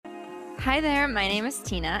Hi there, my name is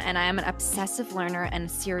Tina, and I am an obsessive learner and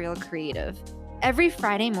serial creative. Every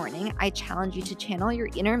Friday morning, I challenge you to channel your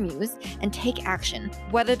inner muse and take action,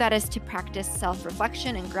 whether that is to practice self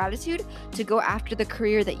reflection and gratitude, to go after the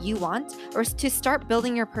career that you want, or to start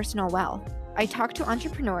building your personal wealth. I talk to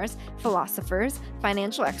entrepreneurs, philosophers,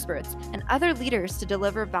 financial experts, and other leaders to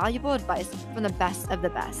deliver valuable advice from the best of the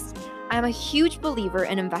best. I am a huge believer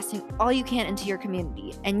in investing all you can into your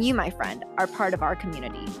community, and you, my friend, are part of our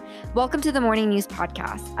community. Welcome to the Morning Muse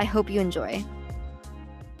Podcast. I hope you enjoy.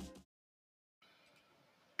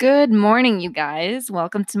 Good morning, you guys.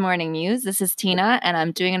 Welcome to Morning Muse. This is Tina, and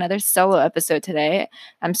I'm doing another solo episode today.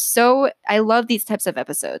 I love these types of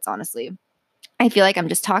episodes, honestly. I feel like I'm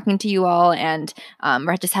just talking to you all and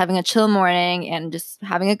we're just having a chill morning and just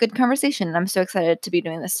having a good conversation. And I'm so excited to be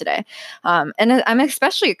doing this today. And I'm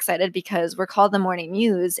especially excited because we're called the Morning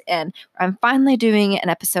Muse, and I'm finally doing an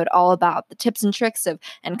episode all about the tips and tricks of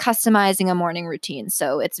and customizing a morning routine.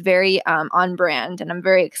 So it's very on brand, and I'm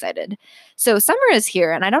very excited. So summer is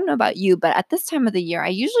here, and I don't know about you, but at this time of the year, I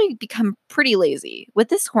usually become pretty lazy. With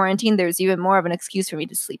this quarantine, there's even more of an excuse for me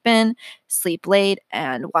to sleep in, sleep late,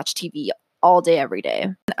 and watch TV all day, every day.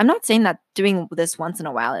 I'm not saying that doing this once in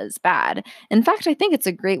a while is bad. In fact, I think it's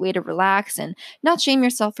a great way to relax and not shame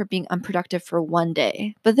yourself for being unproductive for one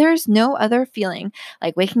day. But there's no other feeling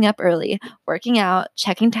like waking up early, working out,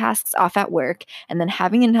 checking tasks off at work, and then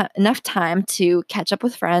having enough time to catch up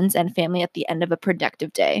with friends and family at the end of a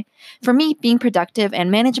productive day. For me, being productive and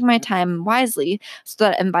managing my time wisely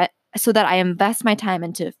so that I invest my time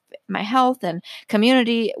into my health and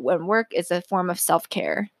community when work is a form of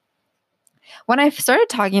self-care. When I started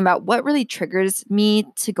talking about what really triggers me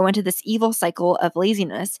to go into this evil cycle of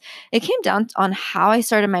laziness, it came down on how I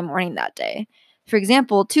started my morning that day. For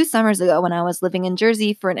example, 2 summers ago, when I was living in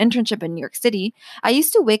Jersey for an internship in New York City, I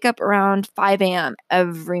used to wake up around 5 a.m.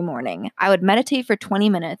 every morning. I would meditate for 20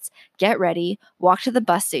 minutes, get ready, walk to the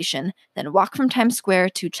bus station, then walk from Times Square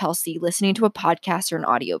to Chelsea listening to a podcast or an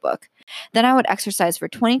audiobook. Then I would exercise for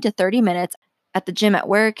 20 to 30 minutes at the gym at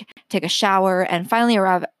work, take a shower, and finally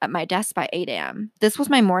arrive at my desk by 8 a.m. This was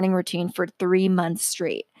my morning routine for 3 months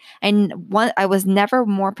straight. I was never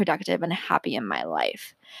more productive and happy in my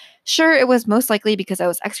life. Sure, it was most likely because I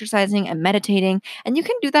was exercising and meditating, and you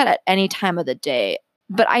can do that at any time of the day.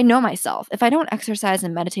 But I know myself. If I don't exercise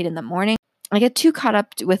and meditate in the morning, I get too caught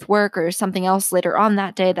up with work or something else later on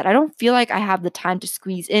that day that I don't feel like I have the time to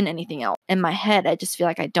squeeze in anything else. In my head, I just feel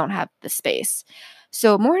like I don't have the space.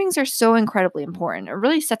 So mornings are so incredibly important. It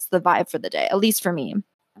really sets the vibe for the day, at least for me.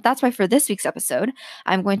 That's why for this week's episode,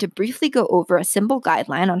 I'm going to briefly go over a simple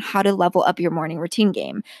guideline on how to level up your morning routine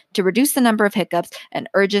game to reduce the number of hiccups and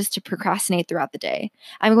urges to procrastinate throughout the day.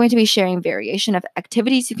 I'm going to be sharing variation of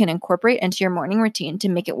activities you can incorporate into your morning routine to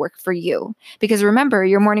make it work for you. Because remember,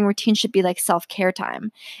 your morning routine should be like self-care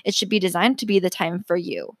time. It should be designed to be the time for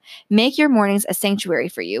you. Make your mornings a sanctuary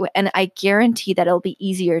for you, and I guarantee that it'll be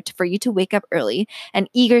easier for you to wake up early and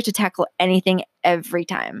eager to tackle anything every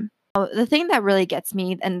time. The thing that really gets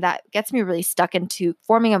me and that gets me really stuck into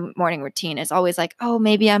forming a morning routine is always like, oh,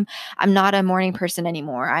 maybe I'm not a morning person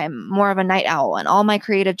anymore. I'm more of a night owl, and all my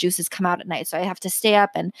creative juices come out at night. So I have to stay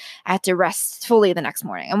up and I have to rest fully the next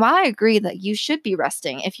morning. And while I agree that you should be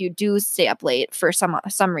resting if you do stay up late for some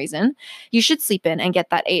reason, you should sleep in and get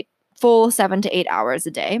that full 7 to 8 hours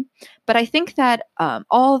a day. But I think that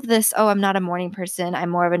all of this, oh, I'm not a morning person, I'm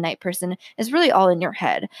more of a night person, is really all in your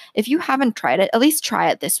head. If you haven't tried it, at least try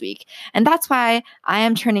it this week. And that's why I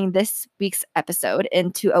am turning this week's episode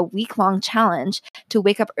into a week-long challenge to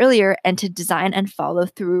wake up earlier and to design and follow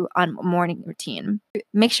through on a morning routine.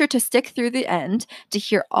 Make sure to stick through the end to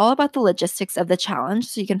hear all about the logistics of the challenge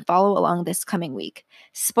so you can follow along this coming week.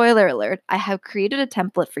 Spoiler alert, I have created a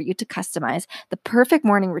template for you to customize the perfect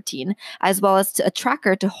morning routine, as well as a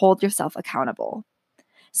tracker to hold yourself accountable.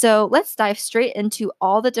 So let's dive straight into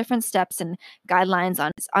all the different steps and guidelines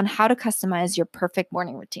on how to customize your perfect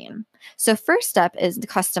morning routine. So first step is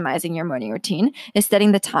customizing your morning routine is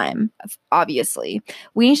setting the time, obviously.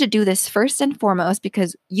 We need to do this first and foremost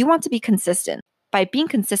because you want to be consistent. By being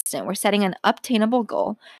consistent, we're setting an obtainable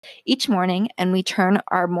goal each morning, and we turn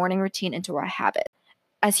our morning routine into a habit.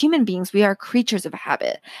 As human beings, we are creatures of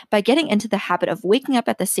habit. By getting into the habit of waking up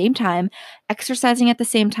at the same time, exercising at the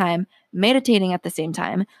same time, meditating at the same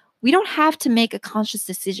time, we don't have to make a conscious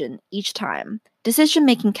decision each time. Decision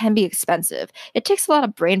making can be expensive. It takes a lot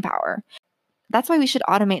of brain power. That's why we should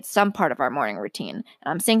automate some part of our morning routine. And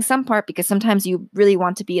I'm saying some part because sometimes you really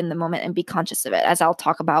want to be in the moment and be conscious of it, as I'll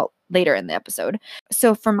talk about later in the episode.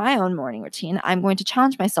 So for my own morning routine, I'm going to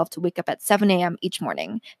challenge myself to wake up at 7 a.m. each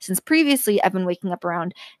morning. Since previously I've been waking up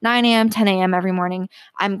around 9 a.m., 10 a.m. every morning,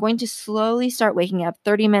 I'm going to slowly start waking up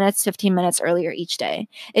 30 minutes, 15 minutes earlier each day.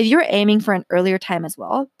 If you're aiming for an earlier time as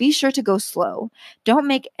well, be sure to go slow. Don't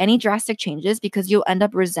make any drastic changes because you'll end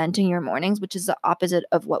up resenting your mornings, which is the opposite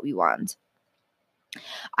of what we want.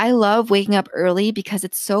 I love waking up early because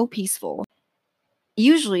it's so peaceful.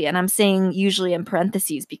 Usually, and I'm saying usually in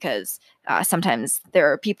parentheses because sometimes there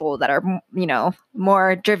are people that are,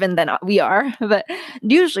 more driven than we are, but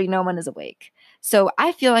usually no one is awake. So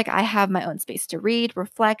I feel like I have my own space to read,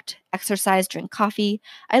 reflect, exercise, drink coffee.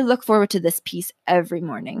 I look forward to this peace every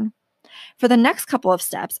morning. For the next couple of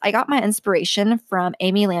steps, I got my inspiration from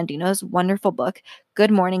Amy Landino's wonderful book,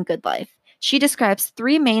 Good Morning, Good Life. She describes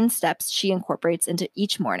 3 main steps she incorporates into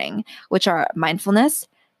each morning, which are mindfulness,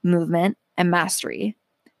 movement, and mastery.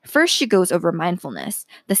 First, she goes over mindfulness,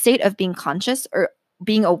 the state of being conscious or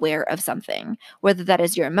being aware of something, whether that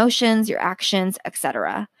is your emotions, your actions,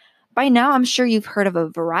 etc. By now, I'm sure you've heard of a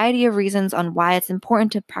variety of reasons on why it's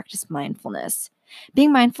important to practice mindfulness.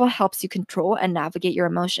 Being mindful helps you control and navigate your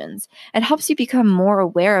emotions. It helps you become more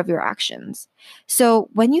aware of your actions. So,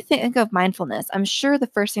 when you think of mindfulness, I'm sure the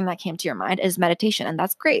first thing that came to your mind is meditation, and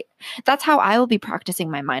that's great. That's how I will be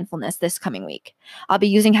practicing my mindfulness this coming week. I'll be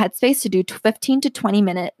using Headspace to do 15 to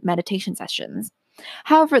 20-minute meditation sessions.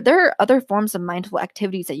 However, there are other forms of mindful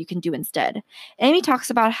activities that you can do instead. Amy talks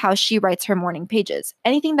about how she writes her morning pages.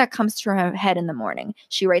 Anything that comes to her head in the morning,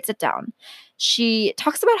 she writes it down. She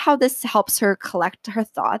talks about how this helps her collect her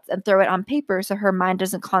thoughts and throw it on paper so her mind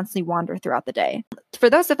doesn't constantly wander throughout the day.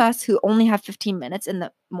 For those of us who only have 15 minutes in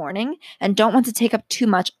the morning and don't want to take up too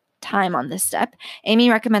much time on this step,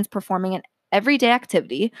 Amy recommends performing an everyday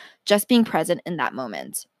activity, just being present in that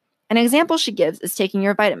moment. An example she gives is taking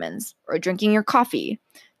your vitamins or drinking your coffee.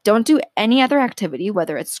 Don't do any other activity,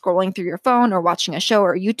 whether it's scrolling through your phone or watching a show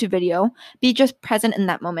or a YouTube video. Be just present in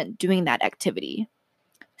that moment doing that activity.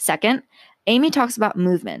 Second, Amy talks about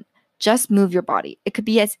movement. Just move your body. It could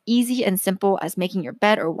be as easy and simple as making your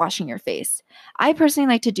bed or washing your face. I personally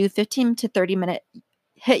like to do 15 to 30-minute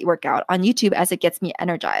HIIT workout on YouTube as it gets me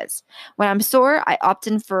energized. When I'm sore, I opt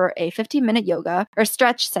in for a 15-minute yoga or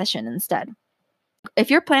stretch session instead.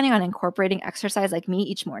 If you're planning on incorporating exercise like me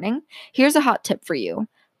each morning, here's a hot tip for you.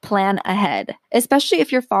 Plan ahead, especially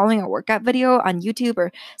if you're following a workout video on YouTube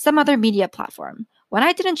or some other media platform. When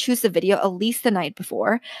I didn't choose the video at least the night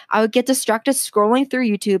before, I would get distracted scrolling through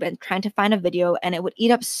YouTube and trying to find a video, and it would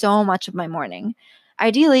eat up so much of my morning.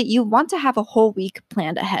 Ideally, you want to have a whole week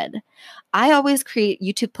planned ahead. I always create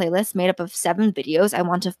YouTube playlists made up of 7 videos I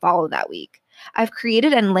want to follow that week. I've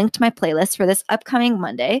created and linked my playlist for this upcoming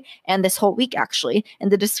Monday and this whole week actually in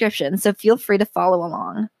the description, so feel free to follow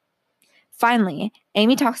along. Finally,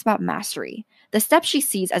 Amy talks about mastery, the step she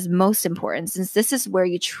sees as most important since this is where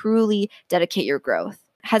you truly dedicate your growth.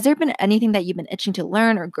 Has there been anything that you've been itching to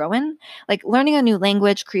learn or grow in? Like learning a new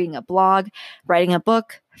language, creating a blog, writing a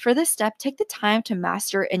book? For this step, take the time to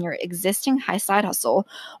master in your existing high side hustle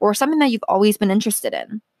or something that you've always been interested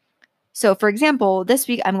in. So for example, this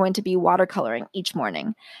week I'm going to be watercoloring each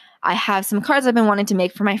morning. I have some cards I've been wanting to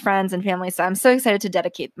make for my friends and family, so I'm so excited to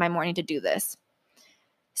dedicate my morning to do this.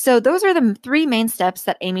 So those are the 3 main steps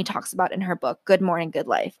that Amy talks about in her book, Good Morning, Good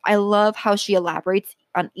Life. I love how she elaborates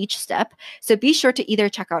on each step, so be sure to either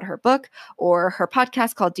check out her book or her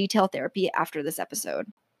podcast called Detail Therapy after this episode.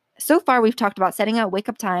 So far, we've talked about setting a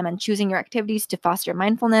wake-up time and choosing your activities to foster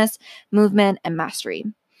mindfulness, movement, and mastery.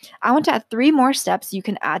 I want to add 3 more steps you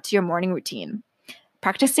can add to your morning routine.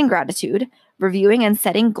 Practicing gratitude, reviewing and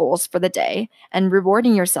setting goals for the day, and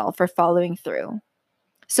rewarding yourself for following through.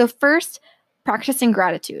 So first, practicing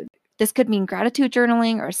gratitude. This could mean gratitude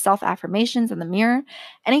journaling or self-affirmations in the mirror,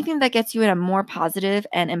 anything that gets you in a more positive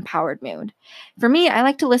and empowered mood. For me, I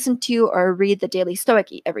like to listen to or read the Daily Stoic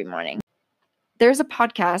every morning. There's a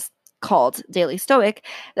podcast called Daily Stoic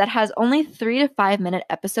that has only 3 to 5 minute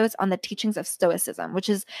episodes on the teachings of Stoicism, which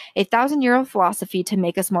is a 1,000-year-old philosophy to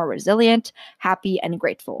make us more resilient, happy, and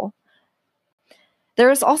grateful.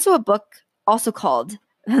 There is also a book also called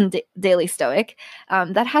Daily Stoic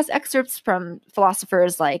that has excerpts from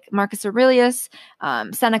philosophers like Marcus Aurelius,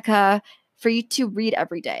 Seneca, for you to read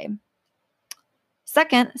every day.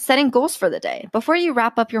 Second, setting goals for the day. Before you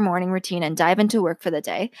wrap up your morning routine and dive into work for the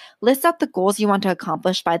day, list out the goals you want to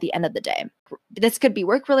accomplish by the end of the day. This could be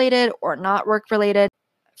work-related or not work-related.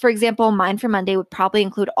 For example, mine for Monday would probably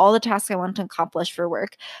include all the tasks I want to accomplish for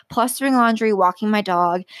work, plus doing laundry, walking my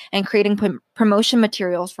dog, and creating promotion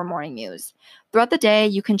materials for Morning Muse. Throughout the day,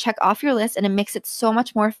 you can check off your list and it makes it so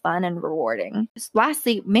much more fun and rewarding.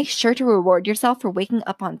 Lastly, make sure to reward yourself for waking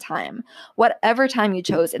up on time, whatever time you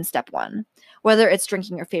chose in step 1. Whether it's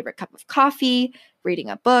drinking your favorite cup of coffee, reading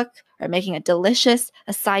a book, or making a delicious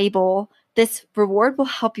acai bowl, this reward will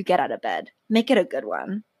help you get out of bed. Make it a good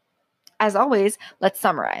one. As always, let's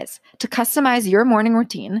summarize. To customize your morning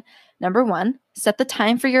routine, number 1, set the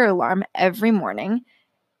time for your alarm every morning,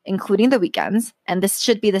 including the weekends, and this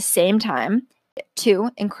should be the same time.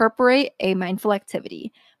 2, incorporate a mindful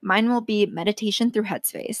activity. Mine will be meditation through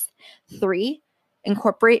Headspace. 3,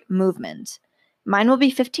 incorporate movement. Mine will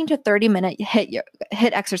be 15 to 30-minute HIIT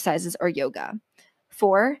exercises or yoga.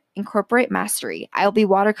 4, incorporate mastery. I'll be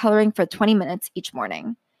watercoloring for 20 minutes each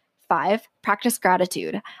morning. 5, practice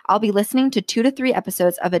gratitude. I'll be listening to 2 to 3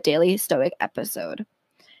 episodes of a daily Stoic episode.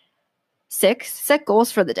 6, set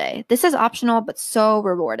goals for the day. This is optional but so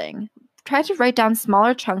rewarding. Try to write down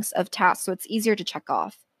smaller chunks of tasks so it's easier to check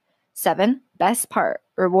off. 7, best part,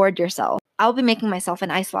 reward yourself. I'll be making myself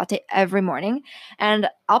an iced latte every morning, and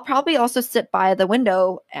I'll probably also sit by the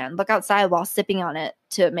window and look outside while sipping on it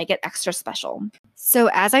to make it extra special. So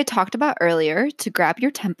as I talked about earlier, to grab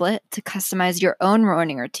your template to customize your own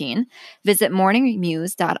morning routine, visit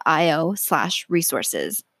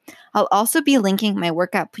morningmuse.io/resources. I'll also be linking my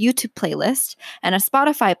workout YouTube playlist and a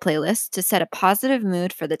Spotify playlist to set a positive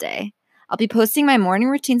mood for the day. I'll be posting my morning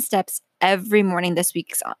routine steps every morning this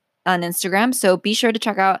week on Instagram, so be sure to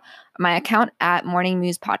check out my account at Morning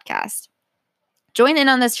Muse Podcast. Join in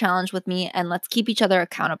on this challenge with me and let's keep each other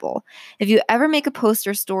accountable. If you ever make a post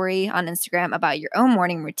or story on Instagram about your own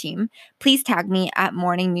morning routine, please tag me at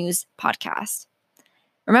Morning Muse Podcast.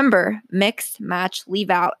 Remember, mix, match,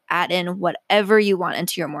 leave out, add in whatever you want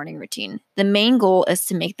into your morning routine. The main goal is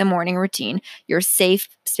to make the morning routine your safe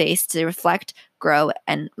space to reflect, grow,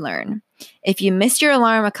 and learn. If you miss your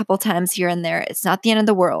alarm a couple times here and there, it's not the end of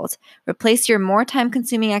the world. Replace your more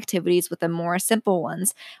time-consuming activities with the more simple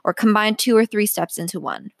ones, or combine 2 or 3 steps into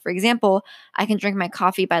one. For example, I can drink my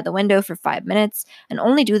coffee by the window for 5 minutes and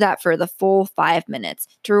only do that for the full 5 minutes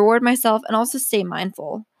to reward myself and also stay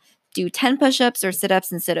mindful. Do 10 push-ups or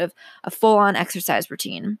sit-ups instead of a full-on exercise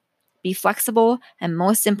routine. Be flexible, and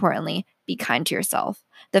most importantly, be kind to yourself.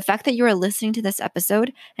 The fact that you are listening to this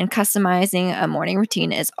episode and customizing a morning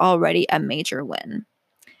routine is already a major win.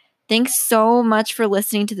 Thanks so much for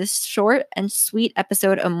listening to this short and sweet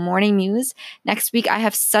episode of Morning Muse. Next week, I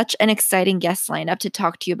have such an exciting guest lined up to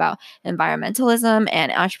talk to you about environmentalism and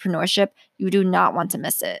entrepreneurship. You do not want to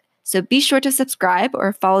miss it. So be sure to subscribe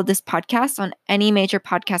or follow this podcast on any major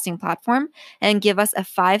podcasting platform and give us a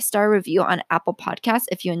 5-star review on Apple Podcasts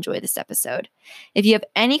if you enjoy this episode. If you have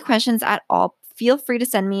any questions at all, feel free to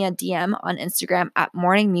send me a DM on Instagram at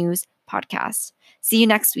Morning Muse Podcast. See you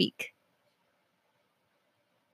next week.